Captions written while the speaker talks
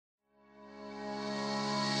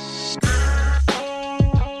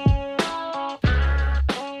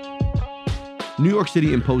New York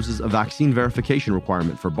City imposes a vaccine verification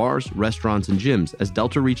requirement for bars, restaurants, and gyms as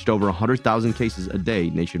Delta reached over 100,000 cases a day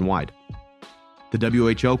nationwide. The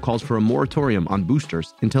WHO calls for a moratorium on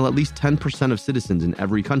boosters until at least 10% of citizens in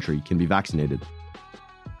every country can be vaccinated.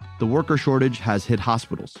 The worker shortage has hit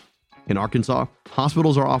hospitals. In Arkansas,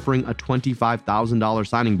 hospitals are offering a $25,000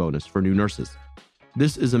 signing bonus for new nurses.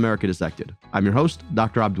 This is America Dissected. I'm your host,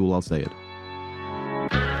 Dr. Abdul El-Sayed.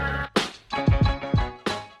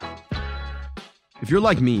 If you're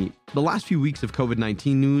like me, the last few weeks of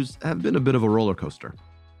COVID-19 news have been a bit of a roller coaster.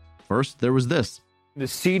 First, there was this. The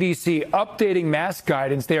CDC updating mask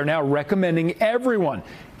guidance. They are now recommending everyone,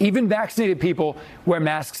 even vaccinated people, wear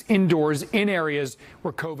masks indoors in areas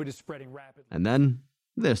where COVID is spreading rapidly. And then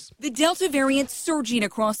this. The Delta variant surging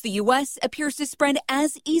across the U.S. appears to spread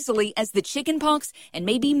as easily as the chickenpox and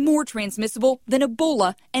may be more transmissible than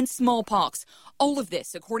Ebola and smallpox. All of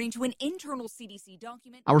this, according to an internal CDC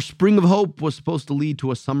document. Our spring of hope was supposed to lead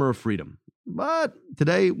to a summer of freedom. But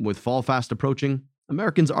today, with fall fast approaching,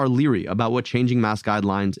 Americans are leery about what changing mask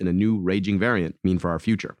guidelines in a new raging variant mean for our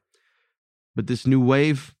future. But this new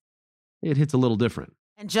wave, it hits a little different.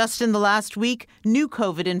 And just in the last week, new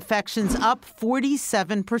COVID infections up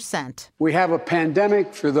 47%. We have a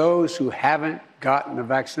pandemic for those who haven't gotten a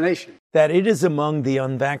vaccination. That it is among the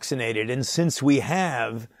unvaccinated. And since we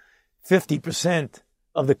have 50%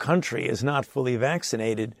 of the country is not fully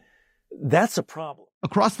vaccinated, that's a problem.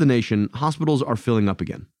 Across the nation, hospitals are filling up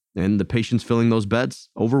again. And the patients filling those beds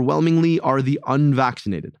overwhelmingly are the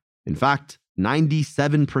unvaccinated. In fact,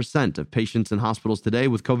 97% of patients in hospitals today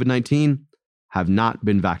with COVID-19 have not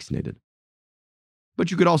been vaccinated. But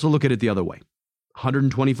you could also look at it the other way.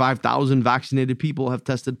 125,000 vaccinated people have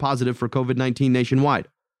tested positive for COVID-19 nationwide.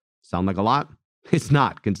 Sound like a lot? It's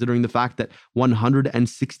not, considering the fact that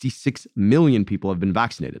 166 million people have been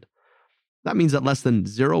vaccinated. That means that less than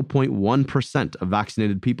 0.1% of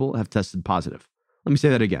vaccinated people have tested positive. Let me say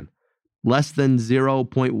that again. Less than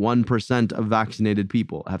 0.1% of vaccinated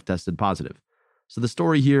people have tested positive. So the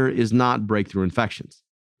story here is not breakthrough infections.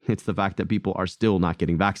 It's the fact that people are still not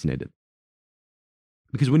getting vaccinated.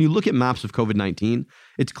 Because when you look at maps of COVID-19,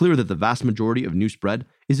 it's clear that the vast majority of new spread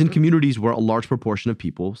is in communities where a large proportion of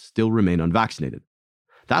people still remain unvaccinated.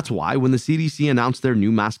 That's why when the CDC announced their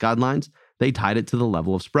new mask guidelines, they tied it to the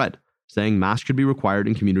level of spread, saying masks should be required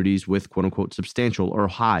in communities with quote-unquote substantial or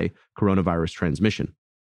high coronavirus transmission.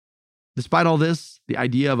 Despite all this, the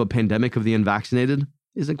idea of a pandemic of the unvaccinated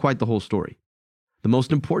isn't quite the whole story. The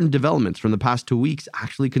most important developments from the past 2 weeks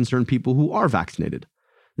actually concern people who are vaccinated.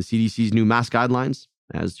 The CDC's new mask guidelines,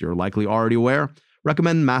 as you're likely already aware,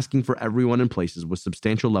 recommend masking for everyone in places with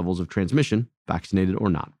substantial levels of transmission, vaccinated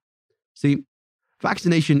or not. See,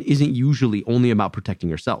 vaccination isn't usually only about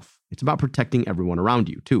protecting yourself. It's about protecting everyone around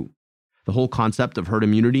you, too. The whole concept of herd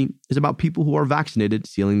immunity is about people who are vaccinated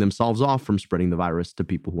sealing themselves off from spreading the virus to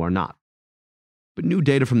people who are not. But new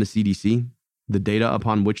data from the CDC, the data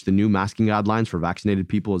upon which the new masking guidelines for vaccinated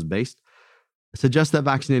people is based, suggests that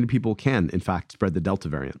vaccinated people can, in fact, spread the Delta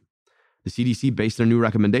variant. The CDC based their new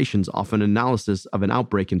recommendations off an analysis of an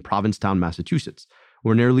outbreak in Provincetown, Massachusetts,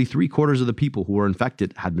 where nearly 3/4 of the people who were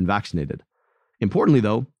infected had been vaccinated. Importantly,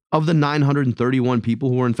 though, of the 931 people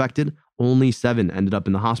who were infected, only 7 ended up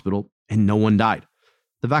in the hospital, and no one died.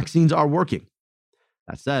 The vaccines are working.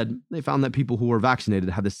 That said, they found that people who were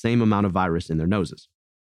vaccinated had the same amount of virus in their noses.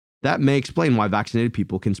 That may explain why vaccinated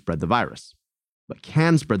people can spread the virus. But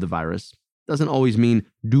can spread the virus doesn't always mean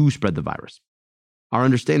do spread the virus. Our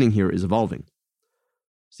understanding here is evolving.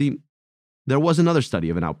 See, there was another study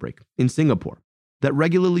of an outbreak in Singapore that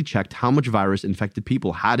regularly checked how much virus infected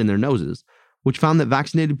people had in their noses, which found that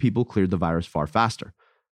vaccinated people cleared the virus far faster.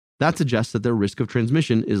 That suggests that their risk of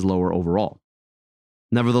transmission is lower overall.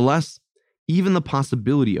 Nevertheless, even the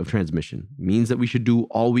possibility of transmission means that we should do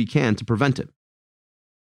all we can to prevent it.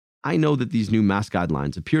 I know that these new mask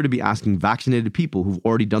guidelines appear to be asking vaccinated people who've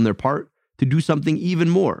already done their part to do something even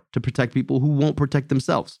more to protect people who won't protect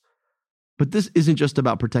themselves. But this isn't just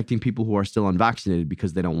about protecting people who are still unvaccinated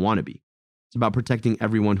because they don't want to be. It's about protecting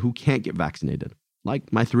everyone who can't get vaccinated,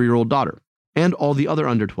 like my 3-year-old daughter, and all the other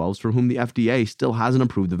under 12s for whom the FDA still hasn't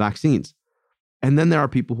approved the vaccines. And then there are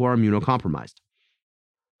people who are immunocompromised.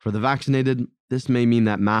 For the vaccinated, this may mean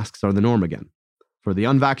that masks are the norm again. For the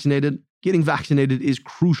unvaccinated, getting vaccinated is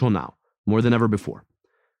crucial now, more than ever before.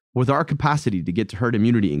 With our capacity to get to herd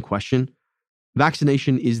immunity in question,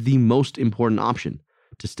 vaccination is the most important option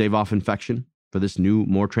to stave off infection for this new,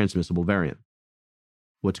 more transmissible variant.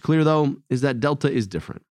 What's clear, though, is that Delta is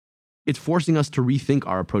different. It's forcing us to rethink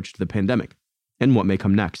our approach to the pandemic and what may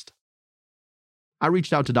come next. I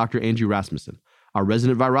reached out to Dr. Angie Rasmussen, our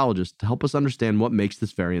resident virologist, to help us understand what makes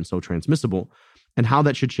this variant so transmissible and how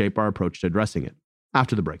that should shape our approach to addressing it.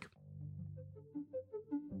 After the break.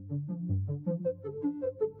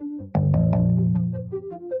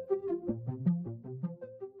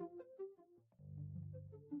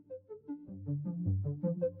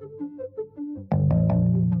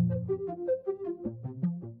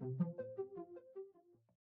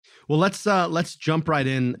 Well, let's jump right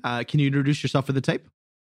in. Can you introduce yourself for the tape?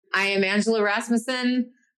 I am Angela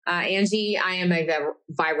Rasmussen. Angie, I am a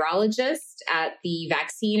virologist at the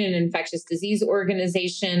Vaccine and Infectious Disease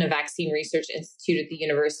Organization, a vaccine research institute at the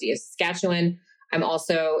University of Saskatchewan. I'm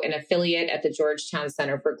also an affiliate at the Georgetown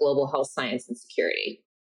Center for Global Health Science and Security.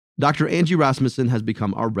 Dr. Angie Rasmussen has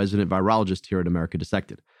become our resident virologist here at America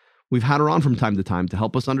Dissected. We've had her on from time to time to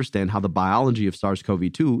help us understand how the biology of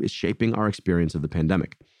SARS-CoV-2 is shaping our experience of the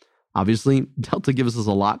pandemic. Obviously, Delta gives us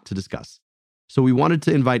a lot to discuss. So we wanted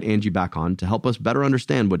to invite Angie back on to help us better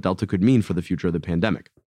understand what Delta could mean for the future of the pandemic.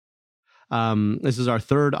 This is our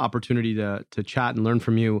third opportunity to chat and learn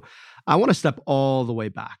from you. I want to step all the way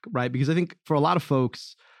back, right? Because I think for a lot of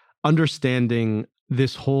folks, understanding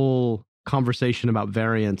this whole conversation about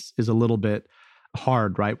variants is a little bit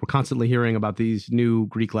hard, right? We're constantly hearing about these new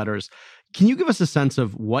Greek letters. Can you give us a sense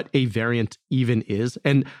of what a variant even is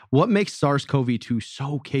and what makes SARS-CoV-2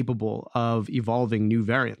 so capable of evolving new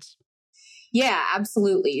variants? Yeah,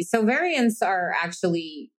 absolutely. So variants are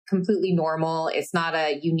actually completely normal. It's not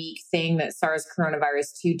a unique thing that SARS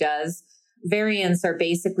coronavirus 2 does. Variants are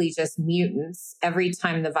basically just mutants. Every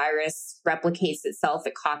time the virus replicates itself,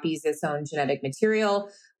 it copies its own genetic material.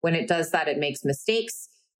 When it does that, it makes mistakes.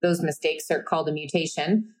 Those mistakes are called a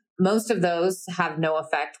mutation. Most of those have no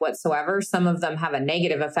effect whatsoever. Some of them have a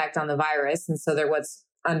negative effect on the virus. And so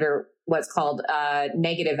they're what's called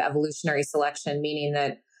negative evolutionary selection, meaning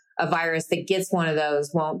that a virus that gets one of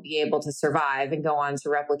those won't be able to survive and go on to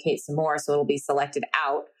replicate some more. So it'll be selected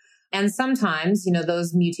out. And sometimes,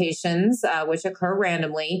 those mutations, which occur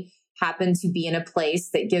randomly, happen to be in a place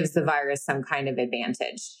that gives the virus some kind of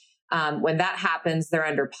advantage. When that happens, they're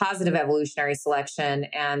under positive evolutionary selection,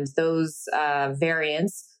 and those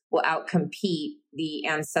variants will outcompete the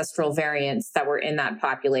ancestral variants that were in that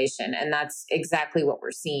population. And that's exactly what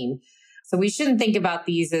we're seeing. So we shouldn't think about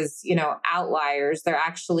these as, outliers. They're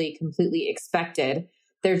actually completely expected.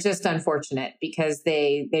 They're just unfortunate because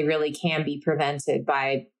they really can be prevented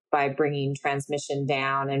by bringing transmission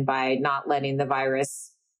down and by not letting the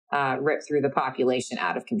virus rip through the population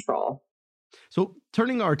out of control. So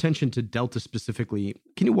turning our attention to Delta specifically,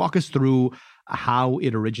 can you walk us through how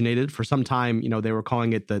it originated? For some time, they were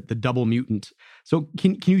calling it the double mutant. So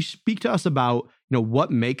can you speak to us about,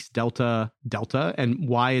 what makes Delta and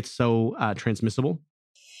why it's so transmissible?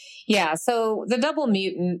 Yeah, so the double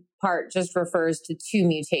mutant part just refers to two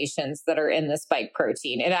mutations that are in the spike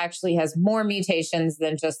protein. It actually has more mutations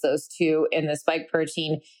than just those two in the spike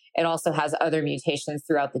protein. It also has other mutations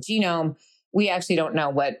throughout the genome. We actually don't know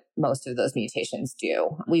what most of those mutations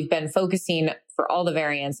do. We've been focusing for all the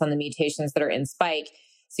variants on the mutations that are in spike.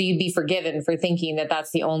 So you'd be forgiven for thinking that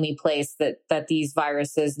that's the only place that these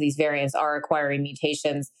viruses, these variants are acquiring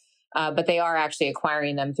mutations. But they are actually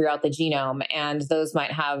acquiring them throughout the genome. And those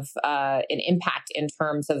might have an impact in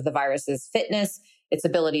terms of the virus's fitness, its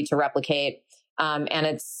ability to replicate. And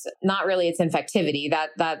it's not really its infectivity.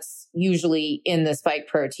 That's usually in the spike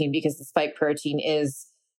protein because the spike protein is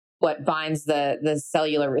what binds the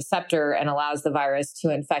cellular receptor and allows the virus to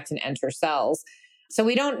infect and enter cells. So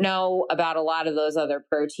we don't know about a lot of those other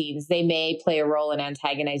proteins. They may play a role in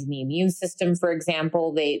antagonizing the immune system, for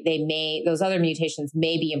example. Those other mutations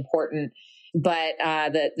may be important, but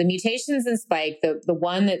the mutations in spike, the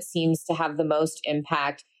one that seems to have the most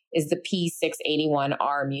impact is the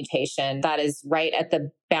P681R mutation. That is right at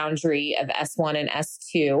the boundary of S1 and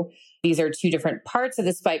S2. These are two different parts of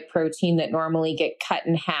the spike protein that normally get cut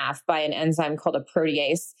in half by an enzyme called a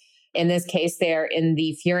protease. In this case, they're in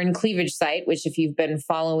the furin cleavage site, which if you've been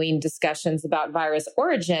following discussions about virus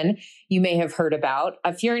origin, you may have heard about.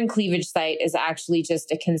 A furin cleavage site is actually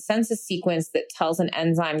just a consensus sequence that tells an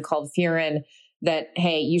enzyme called furin that,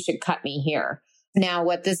 hey, you should cut me here. Now,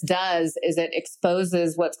 what this does is it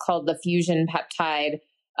exposes what's called the fusion peptide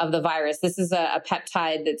of the virus. This is a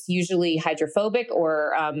peptide that's usually hydrophobic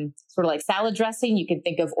or sort of like salad dressing. You can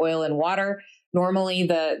think of oil and water. Normally,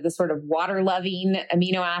 the sort of water-loving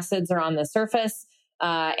amino acids are on the surface,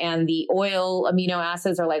 and the oil amino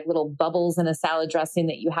acids are like little bubbles in a salad dressing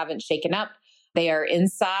that you haven't shaken up. They are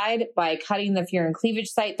inside. By cutting the furin cleavage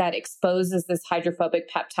site, that exposes this hydrophobic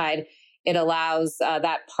peptide. It allows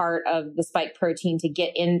that part of the spike protein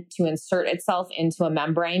to insert itself into a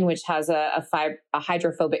membrane, which has a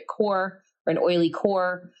hydrophobic core, or an oily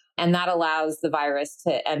core. And that allows the virus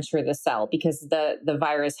to enter the cell because the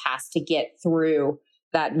virus has to get through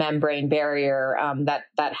that membrane barrier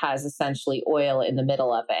that has essentially oil in the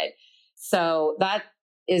middle of it. So that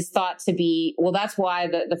is thought to be, well, that's why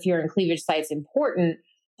the furin cleavage site is important.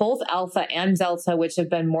 Both alpha and delta, which have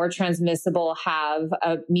been more transmissible, have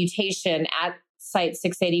a mutation at site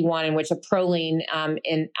 681 in which a proline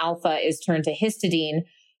in alpha is turned to histidine,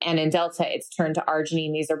 and in delta, it's turned to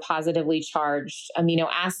arginine. These are positively charged amino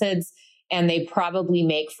acids, and they probably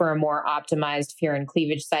make for a more optimized furin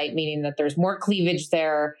cleavage site, meaning that there's more cleavage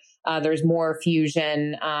there, there's more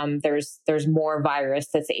fusion, there's more virus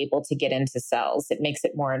that's able to get into cells. It makes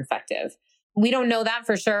it more infective. We don't know that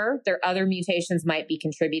for sure. There other mutations might be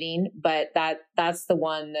contributing, but that's the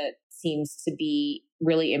one that seems to be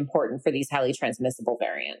really important for these highly transmissible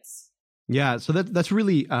variants. Yeah, so that's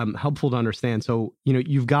really helpful to understand. So,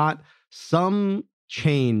 you've got some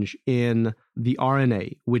change in the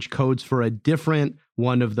RNA, which codes for a different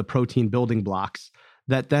one of the protein building blocks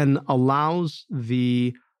that then allows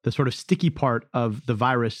the sort of sticky part of the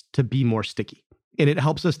virus to be more sticky. And it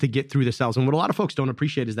helps us to get through the cells. And what a lot of folks don't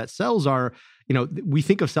appreciate is that cells are, we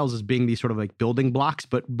think of cells as being these sort of like building blocks,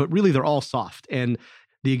 but really they're all soft. And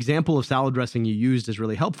the example of salad dressing you used is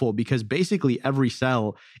really helpful because basically every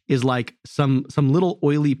cell is like some little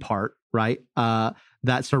oily part, right?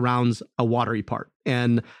 That surrounds a watery part.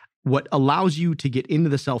 And what allows you to get into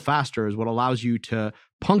the cell faster is what allows you to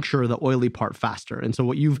puncture the oily part faster. And so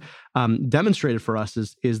what you've demonstrated for us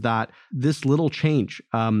is that this little change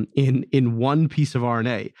in one piece of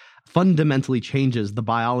RNA fundamentally changes the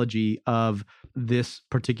biology of this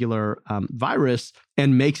particular virus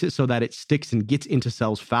and makes it so that it sticks and gets into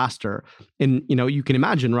cells faster. And, you can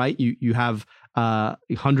imagine, right? You have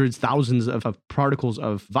hundreds, thousands of particles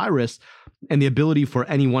of virus, and the ability for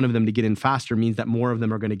any one of them to get in faster means that more of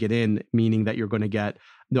them are going to get in, meaning that you're going to get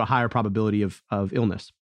a higher probability of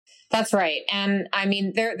illness. That's right. And I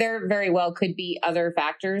mean, there very well could be other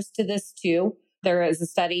factors to this too. There is a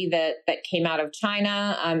study that came out of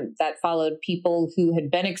China that followed people who had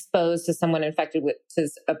been exposed to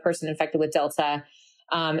a person infected with Delta.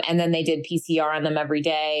 And then they did PCR on them every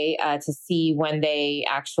day to see when they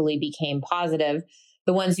actually became positive.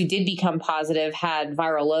 The ones who did become positive had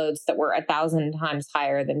viral loads that were 1,000 times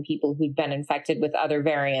higher than people who'd been infected with other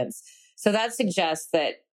variants. So that suggests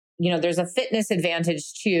that, there's a fitness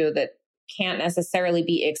advantage too that can't necessarily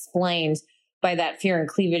be explained by that furin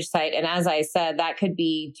cleavage site. And as I said, that could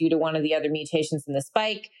be due to one of the other mutations in the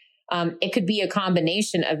spike. It could be a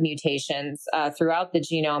combination of mutations throughout the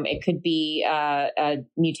genome. It could be a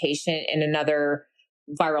mutation in another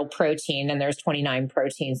viral protein, and there's 29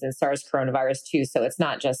 proteins in SARS coronavirus 2. So it's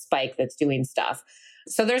not just spike that's doing stuff.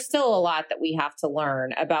 So there's still a lot that we have to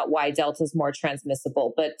learn about why Delta is more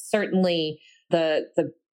transmissible, but certainly the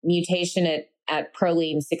mutation at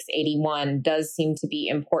proline 681 does seem to be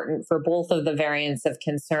important for both of the variants of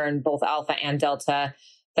concern, both alpha and delta,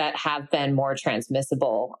 that have been more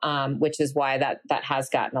transmissible, which is why that has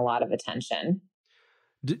gotten a lot of attention.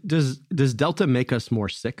 Does Delta make us more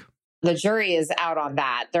sick? The jury is out on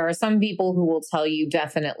that. There are some people who will tell you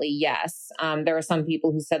definitely yes. There are some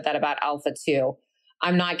people who said that about Alpha too.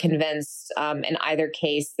 I'm not convinced in either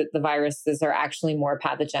case that the viruses are actually more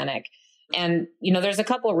pathogenic. And, there's a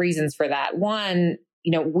couple of reasons for that. One,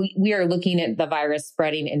 we are looking at the virus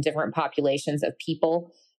spreading in different populations of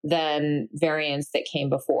people than variants that came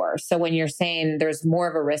before. So when you're saying there's more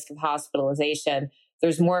of a risk of hospitalization,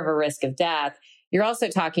 there's more of a risk of death, you're also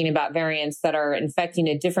talking about variants that are infecting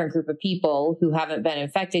a different group of people who haven't been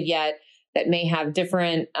infected yet, that may have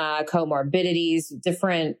different comorbidities,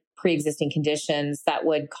 different pre-existing conditions that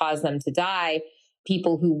would cause them to die,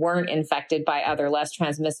 people who weren't infected by other less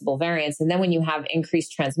transmissible variants. And then when you have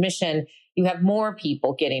increased transmission, you have more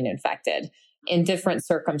people getting infected in different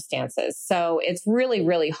circumstances. So it's really,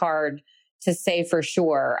 really hard to say for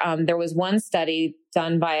sure. There was one study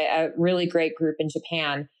done by a really great group in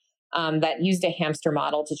Japan that used a hamster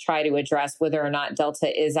model to try to address whether or not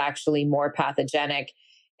Delta is actually more pathogenic.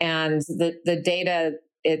 And the data,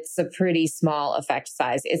 it's a pretty small effect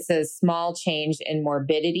size. It's a small change in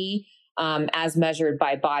morbidity as measured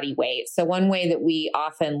by body weight. So one way that we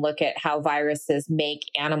often look at how viruses make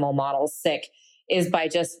animal models sick is by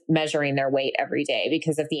just measuring their weight every day.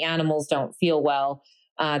 Because if the animals don't feel well,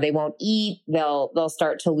 they won't eat, they'll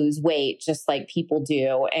start to lose weight just like people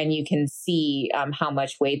do. And you can see how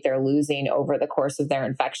much weight they're losing over the course of their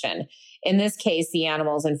infection. In this case, the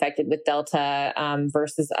animals infected with Delta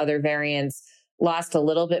versus other variants lost a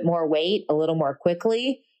little bit more weight, a little more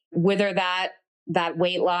quickly. Whether that that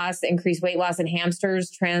weight loss, increased weight loss in hamsters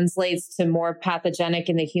translates to more pathogenic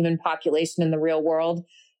in the human population in the real world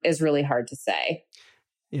is really hard to say.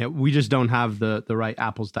 Yeah, we just don't have the right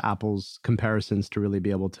apples to apples comparisons to really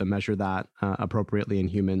be able to measure that appropriately in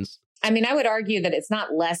humans. I mean, I would argue that it's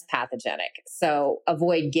not less pathogenic, so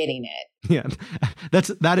avoid getting it. Yeah,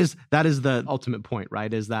 that is the ultimate point,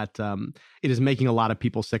 right? Is that it is making a lot of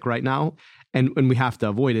people sick right now, and we have to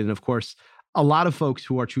avoid it. And of course, a lot of folks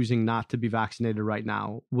who are choosing not to be vaccinated right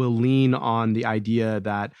now will lean on the idea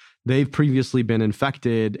that they've previously been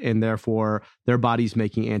infected and therefore their body's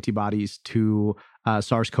making antibodies to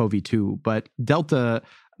SARS-CoV-2. But Delta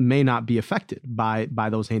may not be affected by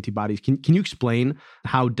those antibodies. Can you explain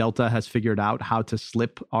how Delta has figured out how to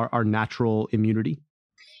slip our natural immunity?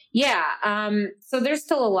 Yeah. So there's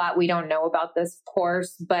still a lot we don't know about this, of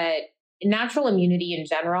course, but natural immunity in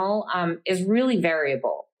general is really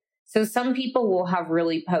variable. So some people will have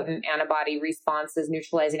really potent antibody responses,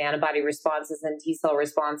 neutralizing antibody responses and T cell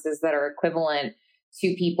responses that are equivalent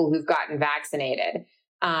to people who've gotten vaccinated.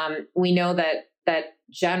 We know that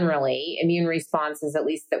generally immune responses, at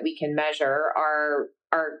least that we can measure, are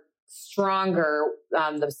stronger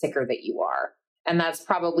the sicker that you are. And that's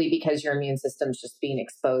probably because your immune system's just being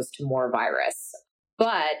exposed to more virus.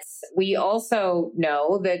 But we also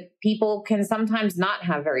know that people can sometimes not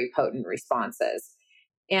have very potent responses.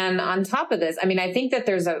 And on top of this, I mean, I think that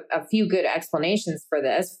there's a few good explanations for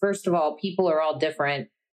this. First of all, people are all different.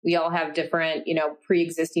 We all have different,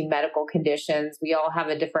 pre-existing medical conditions. We all have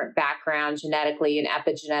a different background genetically and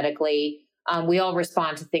epigenetically. We all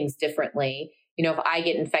respond to things differently. If I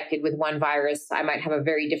get infected with one virus, I might have a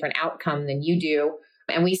very different outcome than you do.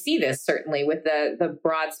 And we see this certainly with the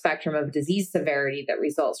broad spectrum of disease severity that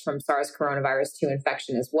results from SARS coronavirus 2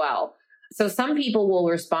 infection as well. So some people will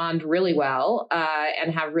respond really well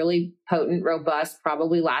and have really potent, robust,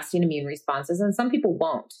 probably lasting immune responses, and some people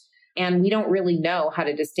won't. And we don't really know how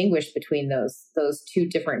to distinguish between those two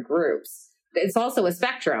different groups. It's also a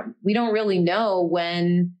spectrum. We don't really know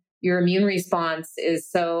when your immune response is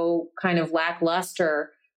so kind of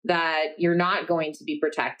lackluster that you're not going to be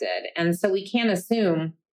protected. And so we can't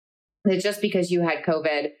assume that just because you had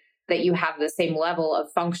COVID, that you have the same level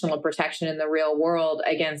of functional protection in the real world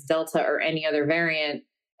against Delta or any other variant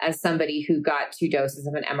as somebody who got 2 doses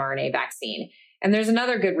of an mRNA vaccine. And there's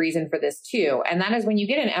another good reason for this too. And that is when you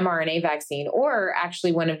get an mRNA vaccine, or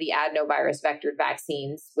actually one of the adenovirus vectored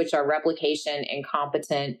vaccines, which are replication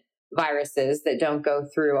incompetent viruses that don't go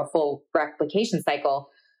through a full replication cycle,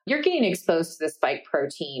 you're getting exposed to the spike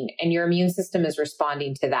protein and your immune system is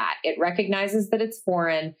responding to that. It recognizes that it's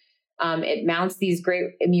foreign. It mounts these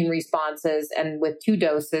great immune responses. And with 2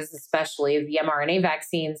 doses, especially of the mRNA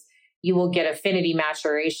vaccines, you will get affinity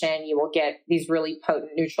maturation. You will get these really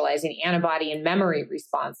potent neutralizing antibody and memory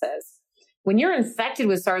responses. When you're infected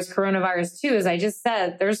with SARS coronavirus 2, as I just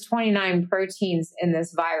said, there's 29 proteins in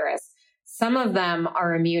this virus. Some of them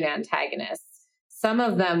are immune antagonists. Some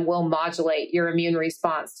of them will modulate your immune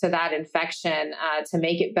response to that infection to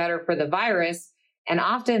make it better for the virus. And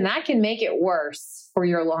often that can make it worse for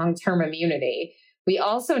your long-term immunity. We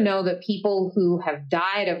also know that people who have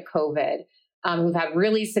died of COVID, who've had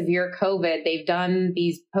really severe COVID, they've done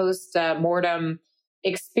these post-mortem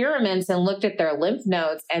experiments and looked at their lymph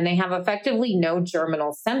nodes, and they have effectively no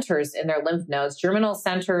germinal centers in their lymph nodes. Germinal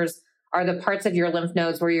centers are the parts of your lymph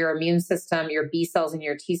nodes where your immune system, your B cells and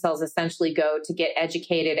your T cells essentially go to get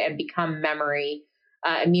educated and become memory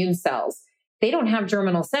immune cells. They don't have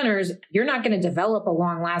germinal centers. You're not going to develop a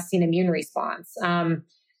long-lasting immune response.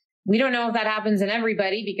 We don't know if that happens in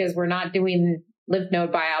everybody because we're not doing lymph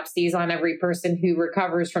node biopsies on every person who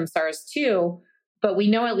recovers from SARS-2. But we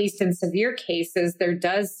know, at least in severe cases, there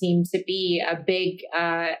does seem to be a big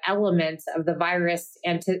element of the virus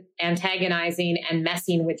antagonizing and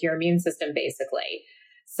messing with your immune system, basically.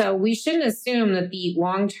 So we shouldn't assume that the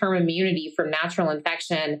long-term immunity from natural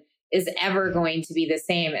infection is ever going to be the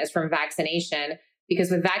same as from vaccination,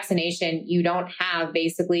 because with vaccination, you don't have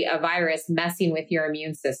basically a virus messing with your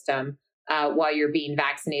immune system while you're being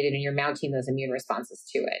vaccinated and you're mounting those immune responses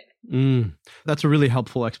to it. That's a really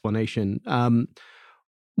helpful explanation.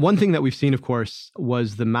 One thing that we've seen, of course,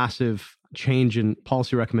 was the massive change in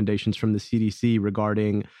policy recommendations from the CDC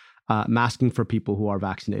regarding masking for people who are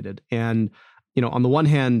vaccinated. And, on the one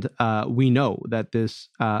hand, we know that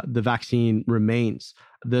the vaccine remains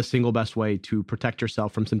the single best way to protect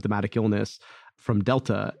yourself from symptomatic illness from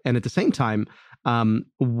Delta. And at the same time,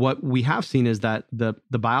 what we have seen is that the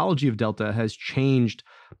biology of Delta has changed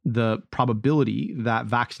the probability that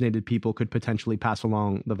vaccinated people could potentially pass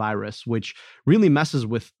along the virus, which really messes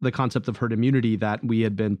with the concept of herd immunity that we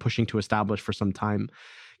had been pushing to establish for some time.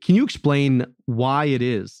 Can you explain why it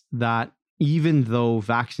is that even though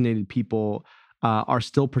vaccinated people are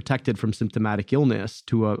still protected from symptomatic illness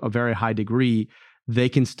to a very high degree, they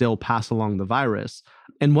can still pass along the virus,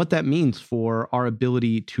 and what that means for our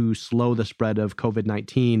ability to slow the spread of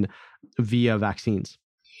COVID-19 via vaccines?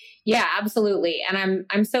 Yeah, absolutely. And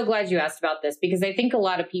I'm so glad you asked about this, because I think a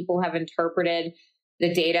lot of people have interpreted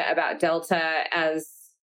the data about Delta as,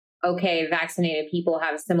 okay, vaccinated people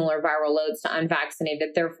have similar viral loads to unvaccinated,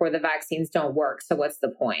 therefore the vaccines don't work. So what's the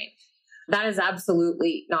point? That is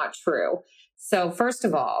absolutely not true. So first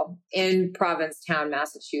of all, in Provincetown,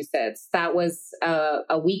 Massachusetts, that was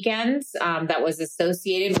a weekend that was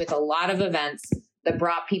associated with a lot of events that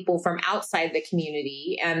brought people from outside the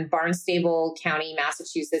community. And Barnstable County,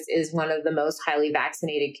 Massachusetts is one of the most highly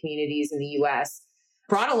vaccinated communities in the US.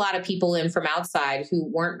 Brought a lot of people in from outside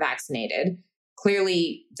who weren't vaccinated.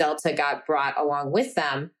 Clearly, Delta got brought along with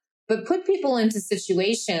them, but put people into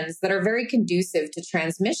situations that are very conducive to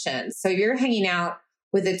transmission. So you're hanging out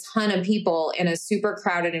with a ton of people in a super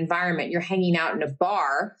crowded environment. You're hanging out in a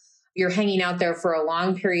bar. You're hanging out there for a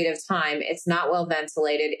long period of time. It's not well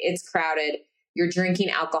ventilated. It's crowded. You're drinking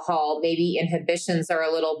alcohol. Maybe inhibitions are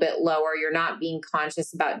a little bit lower. You're not being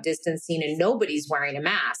conscious about distancing and nobody's wearing a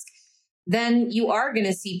mask. Then you are going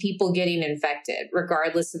to see people getting infected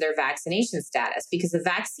regardless of their vaccination status, because a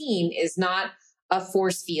vaccine is not a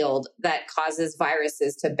force field that causes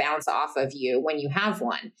viruses to bounce off of you when you have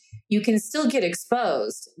one. You can still get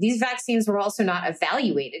exposed. These vaccines were also not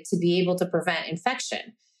evaluated to be able to prevent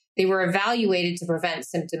infection. They were evaluated to prevent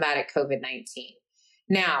symptomatic COVID-19.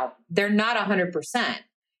 Now, they're not 100%.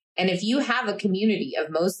 And if you have a community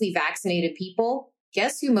of mostly vaccinated people,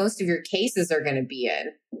 guess who most of your cases are going to be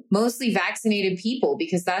in? Mostly vaccinated people,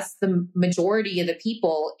 because that's the majority of the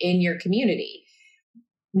people in your community.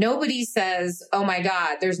 Nobody says, oh my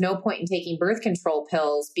God, there's no point in taking birth control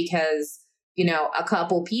pills because, a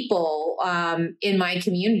couple people in my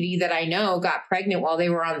community that I know got pregnant while they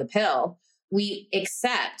were on the pill. We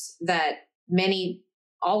accept that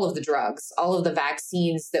all of the drugs, all of the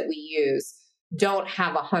vaccines that we use don't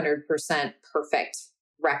have 100% perfect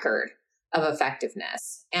record of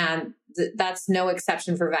effectiveness. And that's no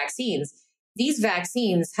exception for vaccines. These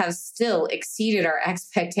vaccines have still exceeded our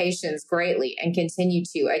expectations greatly and continue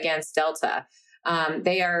to against Delta.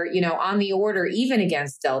 They are, on the order, even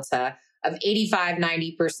against Delta, of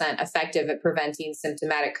 85-90% effective at preventing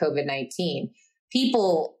symptomatic COVID-19.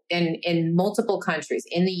 People in multiple countries,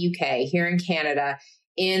 in the UK, here in Canada,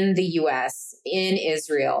 in the US, in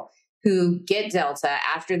Israel, who get Delta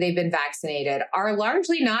after they've been vaccinated are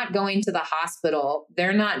largely not going to the hospital.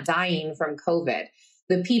 They're not dying from COVID.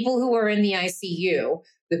 The people who are in the ICU,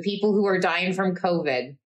 the people who are dying from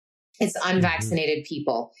COVID, it's unvaccinated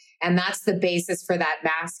people. And that's the basis for that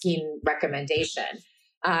masking recommendation.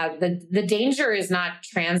 The danger is not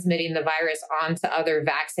transmitting the virus onto other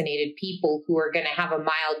vaccinated people who are going to have a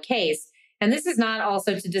mild case. And this is not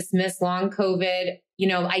also to dismiss long COVID.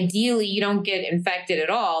 Ideally, you don't get infected at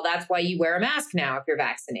all. That's why you wear a mask now if you're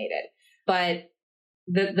vaccinated. But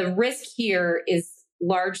the risk here is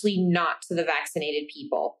largely not to the vaccinated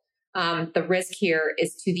people. The risk here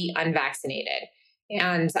is to the unvaccinated.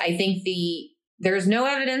 And I think there's no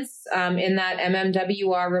evidence in that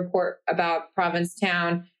MMWR report about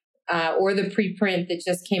Provincetown or the preprint that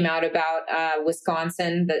just came out about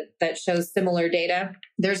Wisconsin that shows similar data.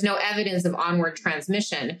 There's no evidence of onward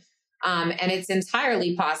transmission. And it's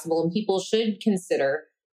entirely possible, and people should consider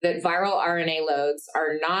that viral RNA loads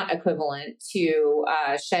are not equivalent to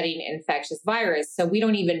shedding infectious virus. So we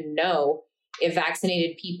don't even know if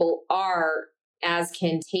vaccinated people are as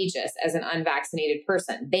contagious as an unvaccinated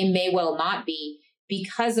person. They may well not be,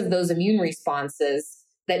 because of those immune responses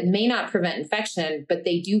that may not prevent infection, but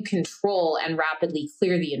they do control and rapidly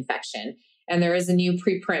clear the infection. And there is a new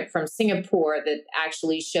preprint from Singapore that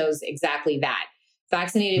actually shows exactly that.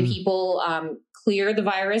 Vaccinated people clear the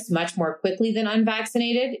virus much more quickly than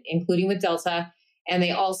unvaccinated, including with Delta, and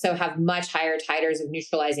they also have much higher titers of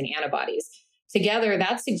neutralizing antibodies. Together,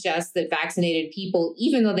 that suggests that vaccinated people,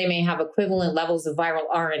 even though they may have equivalent levels of viral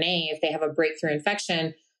RNA if they have a breakthrough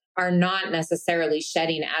infection, are not necessarily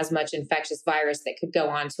shedding as much infectious virus that could go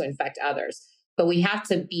on to infect others. But we have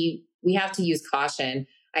to use caution.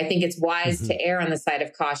 I think it's wise to err on the side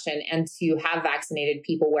of caution and to have vaccinated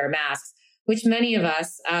people wear masks, which many of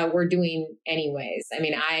us were doing anyways. I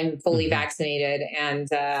mean, I'm fully vaccinated and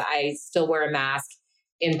I still wear a mask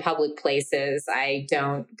in public places. I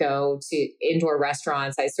don't go to indoor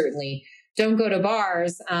restaurants. I certainly don't go to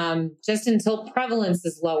bars just until prevalence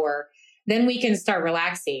is lower. Then we can start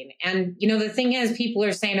relaxing. And, the thing is, people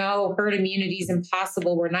are saying, oh, herd immunity is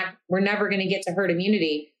impossible. We're never going to get to herd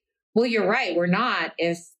immunity. Well, you're right. We're not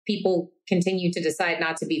if people continue to decide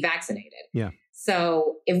not to be vaccinated. Yeah.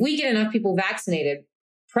 So if we get enough people vaccinated,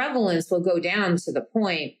 prevalence will go down to the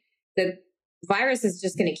point that virus is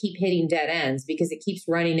just going to keep hitting dead ends because it keeps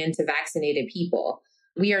running into vaccinated people.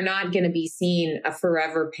 We are not going to be seeing a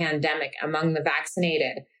forever pandemic among the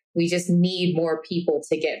vaccinated. We just need more people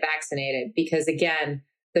to get vaccinated because, again,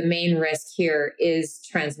 the main risk here is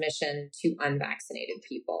transmission to unvaccinated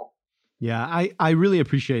people. Yeah, I really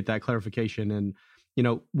appreciate that clarification. And,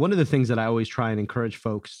 one of the things that I always try and encourage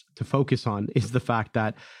folks to focus on is the fact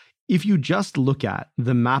that if you just look at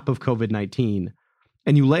the map of COVID-19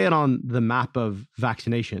 and you lay it on the map of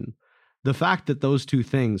vaccination, the fact that those two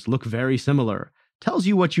things look very similar tells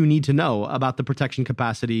you what you need to know about the protection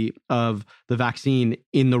capacity of the vaccine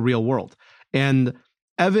in the real world. And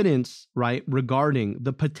evidence, right, regarding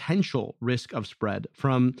the potential risk of spread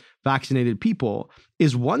from vaccinated people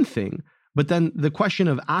is one thing, but then the question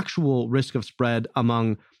of actual risk of spread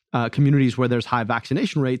among communities where there's high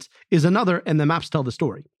vaccination rates is another, and the maps tell the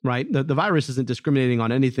story, right? The virus isn't discriminating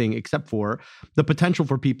on anything except for the potential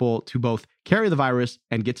for people to both carry the virus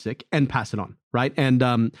and get sick and pass it on, right? And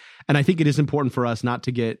I think it is important for us not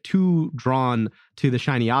to get too drawn to the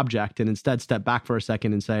shiny object and instead step back for a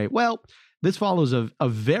second and say, well, this follows a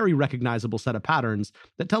very recognizable set of patterns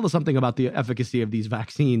that tell us something about the efficacy of these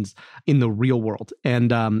vaccines in the real world.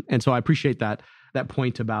 And so I appreciate that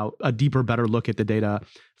point about a deeper, better look at the data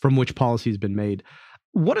from which policy has been made.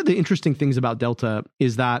 One of the interesting things about Delta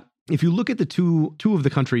is that if you look at the two of the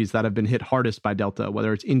countries that have been hit hardest by Delta,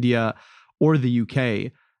 whether it's India or the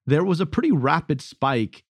UK, there was a pretty rapid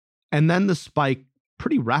spike, and then the spike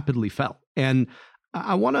pretty rapidly fell. And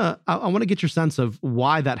I want to get your sense of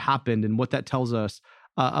why that happened and what that tells us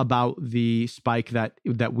about the spike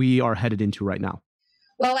that we are headed into right now.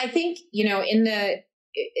 Well, I think,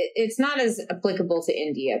 it's not as applicable to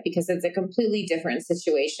India because it's a completely different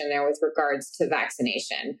situation there with regards to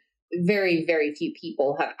vaccination. Very, very few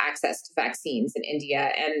people have access to vaccines in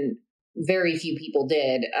India, and very few people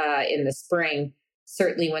did in the spring,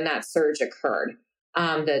 certainly when that surge occurred,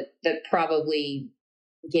 that probably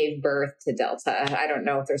gave birth to Delta. I don't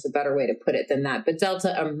know if there's a better way to put it than that, but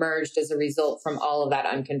Delta emerged as a result from all of that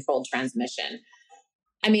uncontrolled transmission.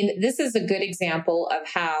 I mean, this is a good example of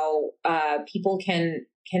how people can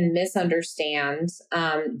misunderstand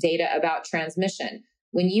data about transmission.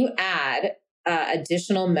 When you add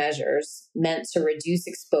additional measures meant to reduce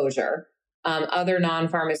exposure, other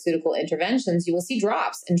non-pharmaceutical interventions, you will see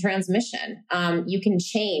drops in transmission. You can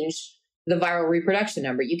change the viral reproduction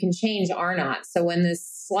number. You can change R0. So when this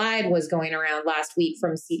slide was going around last week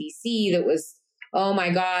from CDC that was, oh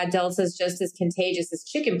my God, Delta is just as contagious as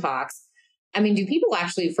chickenpox. I mean, do people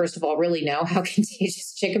actually, first of all, really know how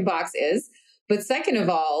contagious chickenpox is? But second of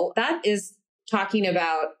all, that is talking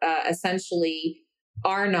about essentially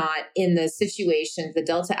R0 in the situations, the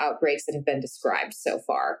Delta outbreaks that have been described so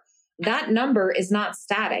far. That number is not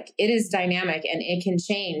static. It is dynamic, and it can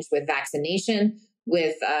change with vaccination,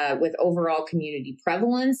 with overall community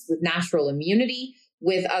prevalence, with natural immunity,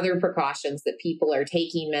 with other precautions that people are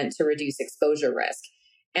taking meant to reduce exposure risk.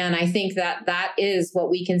 And I think that is what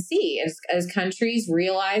we can see as countries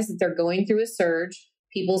realize that they're going through a surge.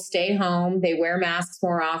 People stay home, they wear masks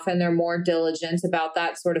more often, they're more diligent about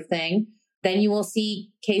that sort of thing. Then you will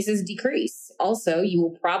see cases decrease. Also, you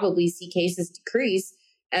will probably see cases decrease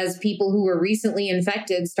as people who were recently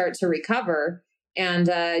infected start to recover. And,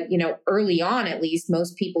 early on, at least,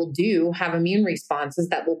 most people do have immune responses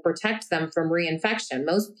that will protect them from reinfection.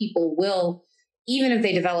 Most people will, even if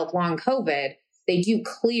they develop long COVID, they do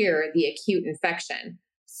clear the acute infection.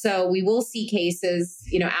 So we will see cases,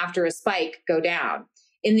 after a spike go down.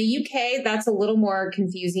 In the UK, that's a little more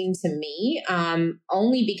confusing to me,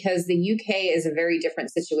 only because the UK is a very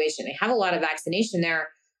different situation. They have a lot of vaccination there,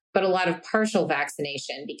 but a lot of partial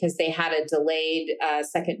vaccination because they had a delayed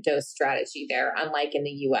second dose strategy there, unlike in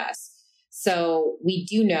the US. So we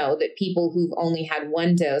do know that people who've only had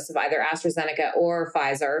one dose of either AstraZeneca or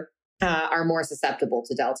Pfizer are more susceptible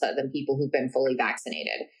to Delta than people who've been fully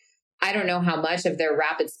vaccinated. I don't know how much of their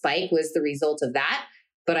rapid spike was the result of that,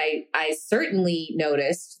 but I certainly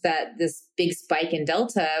noticed that this big spike in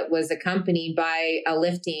Delta was accompanied by a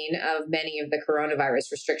lifting of many of the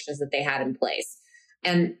coronavirus restrictions that they had in place.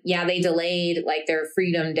 And yeah, they delayed like their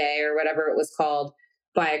Freedom Day or whatever it was called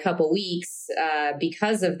by a couple weeks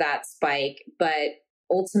because of that spike. But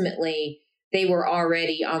ultimately, they were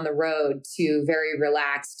already on the road to very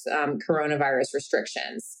relaxed coronavirus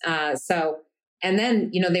restrictions. And then,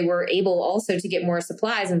 they were able also to get more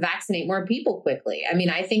supplies and vaccinate more people quickly. I mean,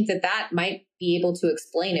 I think that might be able to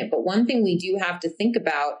explain it. But one thing we do have to think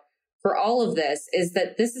about for all of this is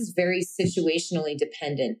that this is very situationally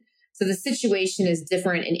dependent. So the situation is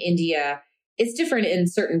different in India. It's different in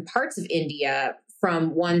certain parts of India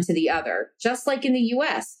from one to the other. Just like in the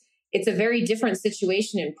US, it's a very different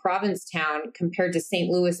situation in Provincetown compared to St.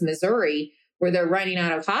 Louis, Missouri, where they're running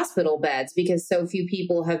out of hospital beds because so few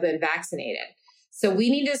people have been vaccinated. So we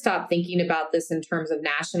need to stop thinking about this in terms of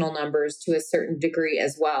national numbers to a certain degree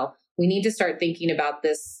as well. We need to start thinking about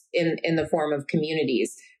this in the form of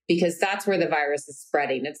communities, because that's where the virus is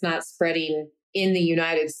spreading. It's not spreading in the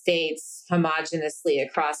United States homogeneously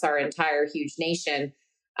across our entire huge nation.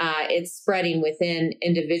 It's spreading within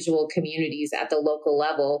individual communities at the local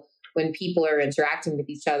level when people are interacting with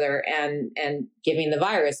each other and giving the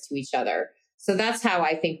virus to each other. So that's how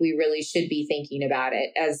I think we really should be thinking about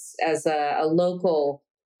it, as a local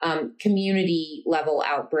community level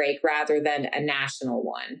outbreak rather than a national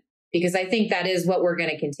one, because I think that is what we're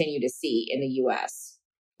going to continue to see in the U.S.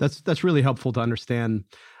 That's really helpful to understand,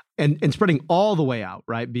 and spreading all the way out,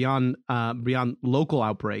 right, beyond local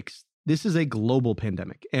outbreaks. This is a global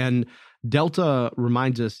pandemic, and Delta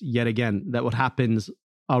reminds us yet again that what happens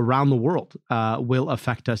around the world will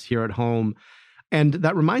affect us here at home. And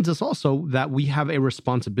that reminds us also that we have a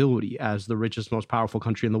responsibility as the richest, most powerful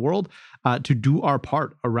country in the world to do our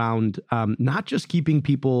part around not just keeping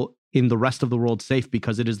people in the rest of the world safe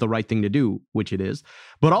because it is the right thing to do, which it is,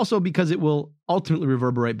 but also because it will ultimately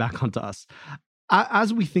reverberate back onto us.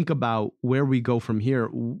 As we think about where we go from here,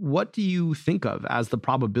 what do you think of as the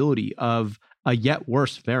probability of a yet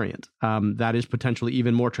worse variant that is potentially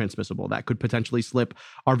even more transmissible, that could potentially slip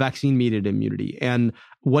our vaccine-mediated immunity? And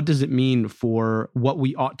what does it mean for what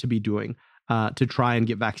we ought to be doing to try and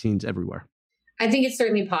get vaccines everywhere? I think it's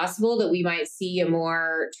certainly possible that we might see a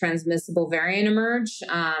more transmissible variant emerge.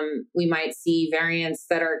 We might see variants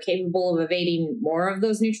that are capable of evading more of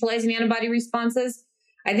those neutralizing antibody responses.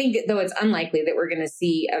 I think, though, it's unlikely that we're going to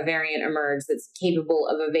see a variant emerge that's capable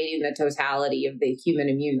of evading the totality of the human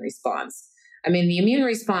immune response. I mean, the immune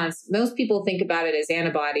response, most people think about it as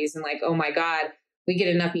antibodies and like, oh my God, we get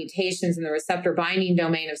enough mutations in the receptor binding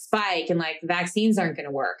domain of spike and like the vaccines aren't going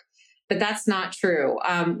to work. But that's not true.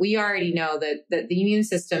 We already know that the immune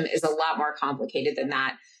system is a lot more complicated than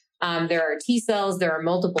that. There are T cells. There are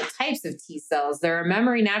multiple types of T cells. There are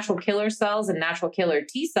memory natural killer cells and natural killer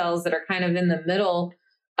T cells that are kind of in the middle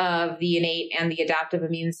of the innate and the adaptive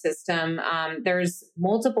immune system. There's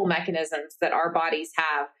multiple mechanisms that our bodies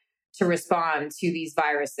have to respond to these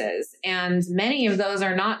viruses. And many of those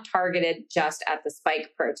are not targeted just at the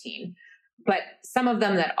spike protein. But some of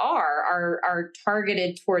them that are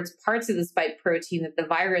targeted towards parts of the spike protein that the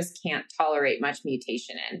virus can't tolerate much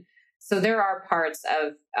mutation in. So there are parts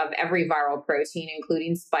of every viral protein,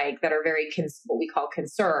 including spike, that are very what we call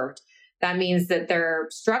conserved. That means that they're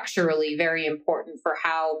structurally very important for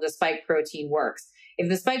how the spike protein works. If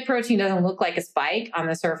the spike protein doesn't look like a spike on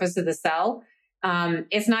the surface of the cell,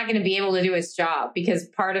 it's not going to be able to do its job, because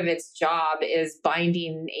part of its job is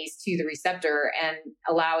binding ACE2, the receptor, and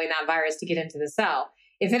allowing that virus to get into the cell.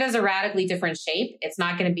 If it has a radically different shape, it's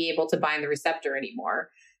not going to be able to bind the receptor anymore.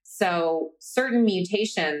 So certain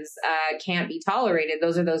mutations can't be tolerated.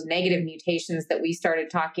 Those are those negative mutations that we started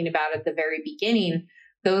talking about at the very beginning.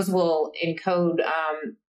 Those will encode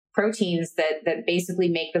proteins that basically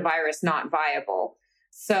make the virus not viable.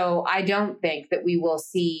 So I don't think that we will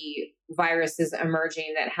see viruses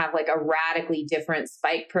emerging that have like a radically different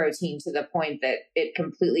spike protein to the point that it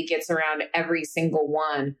completely gets around every single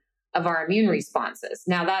one of our immune responses.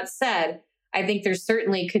 Now, that said, I think there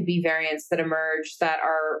certainly could be variants that emerge that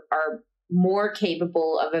are more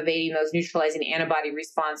capable of evading those neutralizing antibody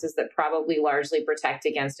responses that probably largely protect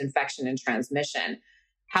against infection and transmission.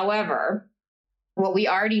 However, what we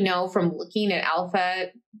already know from looking at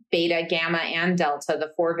alpha, beta, gamma, and delta,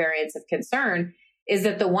 the 4 variants of concern, is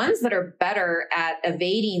that the ones that are better at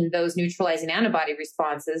evading those neutralizing antibody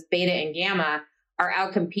responses, beta and gamma, are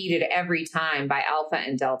outcompeted every time by alpha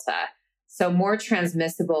and delta. So more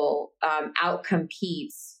transmissible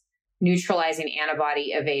outcompetes neutralizing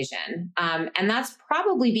antibody evasion. And that's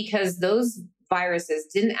probably because those viruses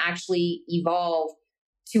didn't actually evolve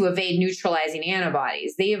to evade neutralizing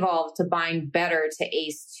antibodies. They evolved to bind better to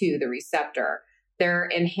ACE2, the receptor. Their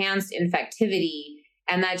enhanced infectivity,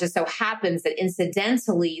 and that just so happens that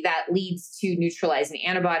incidentally that leads to neutralizing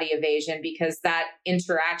antibody evasion, because that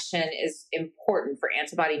interaction is important for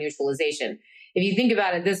antibody neutralization. If you think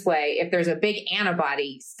about it this way, if there's a big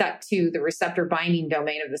antibody stuck to the receptor binding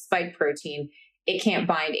domain of the spike protein, it can't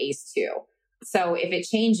bind ACE2. So if it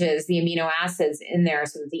changes the amino acids in there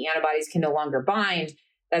so that the antibodies can no longer bind,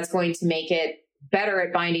 that's going to make it better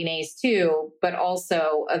at binding ACE2, but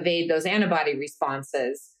also evade those antibody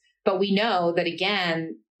responses. But we know that,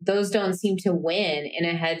 again, those don't seem to win in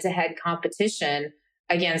a head-to-head competition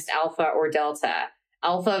against Alpha or Delta.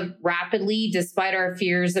 Alpha rapidly, despite our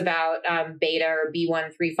fears about beta or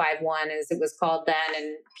B1351, as it was called then,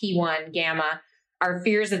 and P1 gamma, our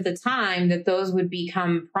fears at the time that those would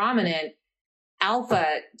become prominent,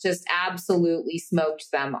 Alpha just absolutely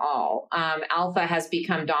smoked them all. Alpha has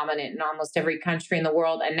become dominant in almost every country in the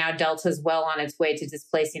world, and now Delta is well on its way to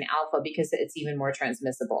displacing Alpha because it's even more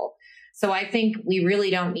transmissible. So I think we really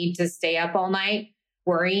don't need to stay up all night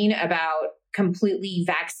worrying about completely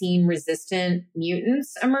vaccine-resistant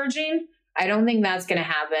mutants emerging. I don't think that's going to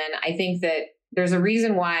happen. I think that there's a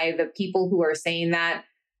reason why the people who are saying that,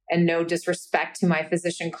 and no disrespect to my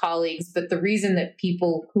physician colleagues, but the reason that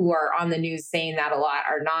people who are on the news saying that a lot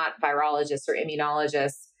are not virologists or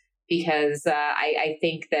immunologists, because I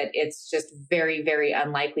think that it's just very, very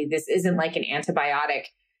unlikely. This isn't like an antibiotic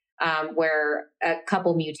where a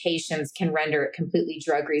couple mutations can render it completely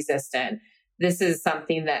drug resistant. This is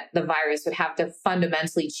something that the virus would have to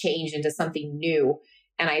fundamentally change into something new.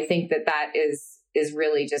 And I think that that is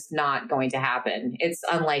really just not going to happen. It's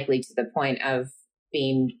unlikely to the point of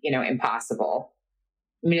being, impossible.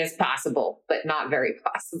 I mean, it's possible, but not very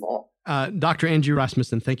possible. Dr. Angie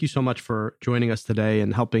Rasmussen, thank you so much for joining us today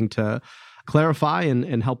and helping to clarify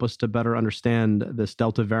and help us to better understand this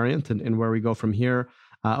Delta variant and where we go from here.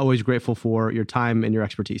 Always grateful for your time and your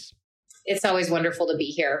expertise. It's always wonderful to be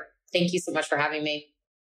here. Thank you so much for having me.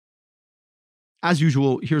 As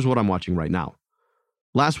usual, here's what I'm watching right now.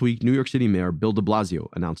 Last week, New York City Mayor Bill de Blasio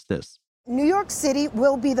announced this. New York City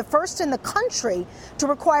will be the first in the country to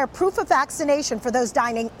require proof of vaccination for those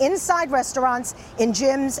dining inside restaurants, in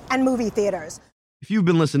gyms, and movie theaters. If you've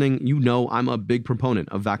been listening, you know I'm a big proponent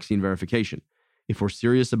of vaccine verification. If we're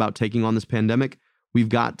serious about taking on this pandemic, we've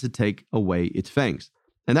got to take away its fangs.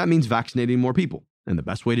 And that means vaccinating more people. And the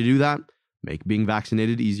best way to do that? Make being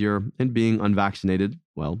vaccinated easier and being unvaccinated,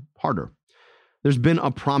 well, harder. There's been a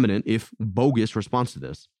prominent, if bogus, response to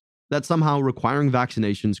this, that somehow requiring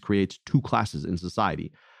vaccinations creates two classes in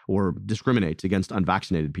society or discriminates against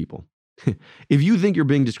unvaccinated people. If you think you're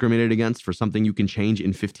being discriminated against for something you can change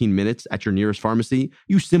in 15 minutes at your nearest pharmacy,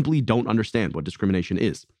 you simply don't understand what discrimination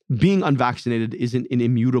is. Being unvaccinated isn't an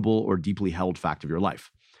immutable or deeply held fact of your life.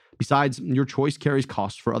 Besides, your choice carries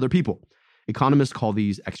costs for other people. Economists call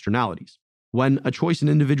these externalities. When a choice an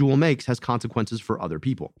individual makes has consequences for other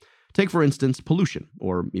people. Take, for instance, pollution,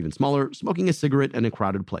 or even smaller, smoking a cigarette in a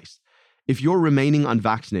crowded place. If your remaining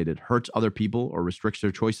unvaccinated hurts other people or restricts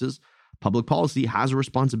their choices, public policy has a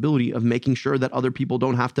responsibility of making sure that other people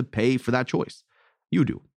don't have to pay for that choice. You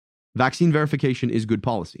do. Vaccine verification is good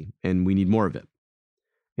policy, and we need more of it.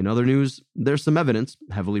 In other news, there's some evidence,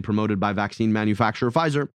 heavily promoted by vaccine manufacturer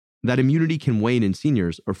Pfizer, that immunity can wane in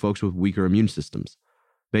seniors or folks with weaker immune systems.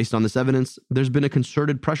 Based on this evidence, there's been a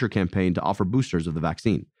concerted pressure campaign to offer boosters of the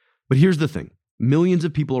vaccine. But here's the thing. Millions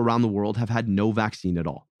of people around the world have had no vaccine at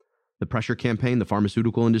all. The pressure campaign the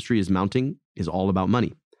pharmaceutical industry is mounting is all about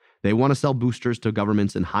money. They want to sell boosters to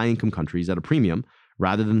governments in high-income countries at a premium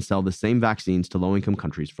rather than sell the same vaccines to low-income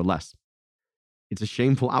countries for less. It's a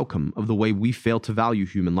shameful outcome of the way we fail to value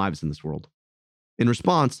human lives in this world. In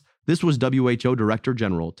response, this was WHO Director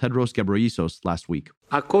General Tedros Ghebreyesus last week.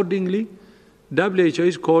 Accordingly, WHO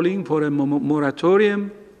is calling for a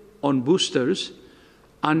moratorium on boosters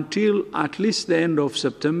until at least the end of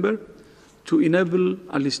September to enable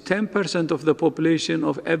at least 10% of the population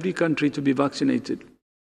of every country to be vaccinated.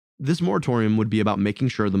 This moratorium would be about making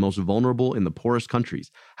sure the most vulnerable in the poorest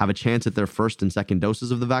countries have a chance at their first and second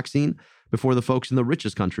doses of the vaccine before the folks in the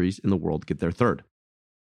richest countries in the world get their third.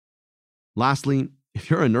 Lastly, if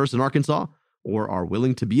you're a nurse in Arkansas or are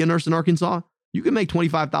willing to be a nurse in Arkansas, you can make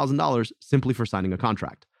 $25,000 simply for signing a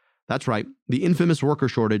contract. That's right, the infamous worker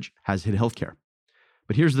shortage has hit healthcare.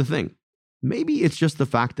 But here's the thing. Maybe it's just the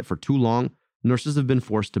fact that for too long, nurses have been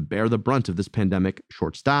forced to bear the brunt of this pandemic,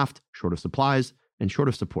 short-staffed, short of supplies, and short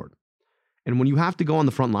of support. And when you have to go on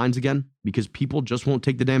the front lines again because people just won't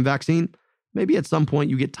take the damn vaccine, maybe at some point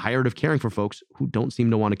you get tired of caring for folks who don't seem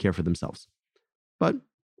to want to care for themselves. But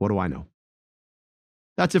what do I know?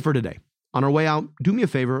 That's it for today. On our way out, do me a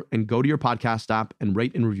favor and go to your podcast app and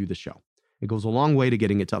rate and review the show. It goes a long way to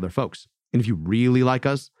getting it to other folks. And if you really like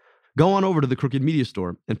us, go on over to the Crooked Media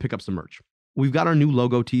Store and pick up some merch. We've got our new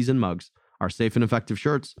logo tees and mugs, our safe and effective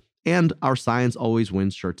shirts, and our Science Always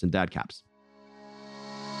Wins shirts and dad caps.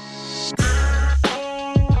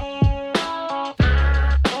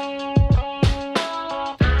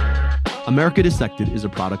 America Dissected is a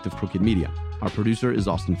product of Crooked Media. Our producer is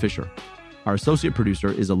Austin Fisher. Our associate producer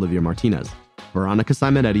is Olivia Martinez. Veronica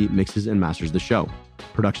Simonetti mixes and masters the show.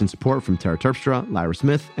 Production support from Tara Terpstra, Lyra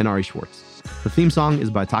Smith, and Ari Schwartz. The theme song is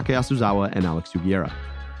by Take Yasuzawa and Alex Sugiura.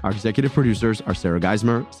 Our executive producers are Sarah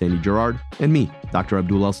Geismer, Sandy Gerard, and me, Dr.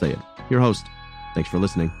 Abdul El Sayed, your host. Thanks for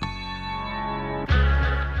listening.